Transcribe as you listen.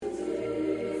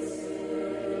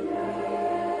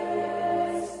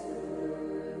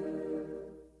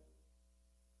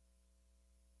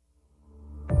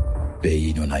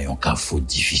pays nous n'ayons qu'à faute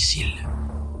difficile.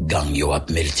 Gang yo ap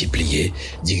multiplié,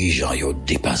 dirigeants yo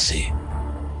dépassé.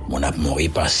 Mon ap mori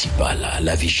par-ci par-là,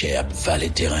 la vie chère ap valet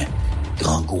terrain,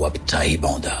 grand goût ap taille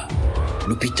banda.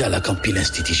 L'hôpital a campé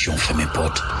l'institution fermé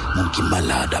porte, mon qui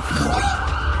malade ap mori.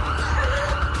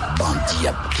 Bandi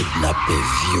ap kidnappé,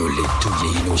 violé,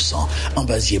 touillé innocent,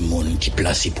 embasier moun qui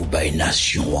placé pour bailler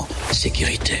nation en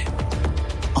sécurité.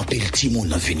 En pile ti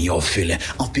moun en vini orphelin,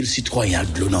 en pile citoyen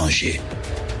de l'onanger.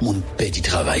 Moun pedi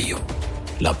travail yo.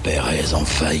 La Pérez en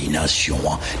failli nation,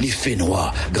 les faits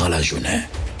noirs, grand la journée.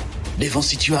 Devant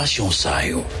situation ça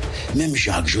yo, même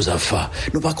Jacques Josaphat,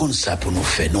 nous pas comme ça pour nous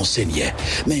faire non Seigneur,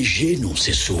 mais j'ai nous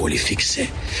c'est sur les fixer.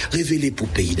 Révéler pour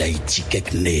pays d'Haïti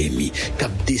quelques Néhémie, qui a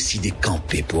décidé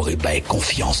camper pour ébailler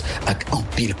confiance avec un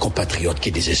pile compatriotes qui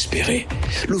est désespéré.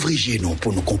 L'ouvrier nous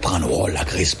pour nous comprendre rôle la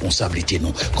responsabilité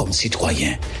nous comme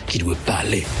citoyens qui doit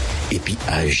parler et puis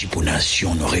agir pour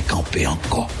nation nous récamper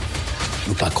encore.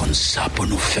 Nous pas comme ça pour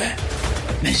nous faire,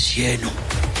 mais si nous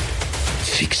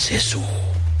fixer sur.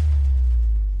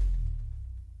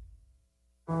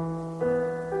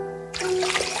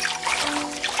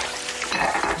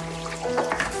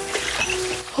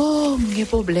 Oh, j'ai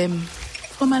problème.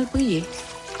 Faut mal prier.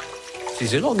 Si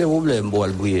c'est là, j'ai problème pour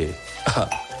mal prier.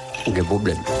 J'ai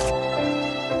problème.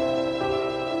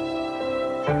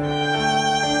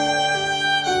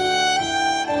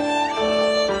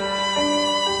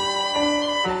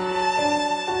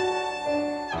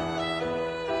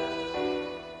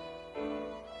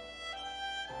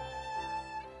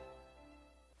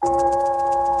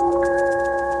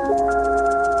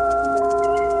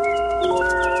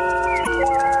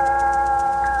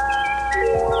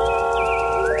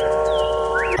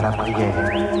 La prière.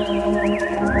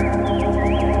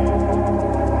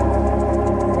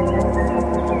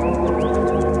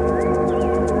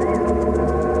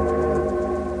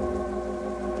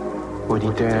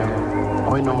 Auditeurs,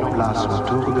 prenons place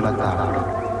autour de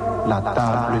la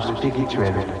table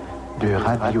spirituelle de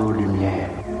Radio Lumière.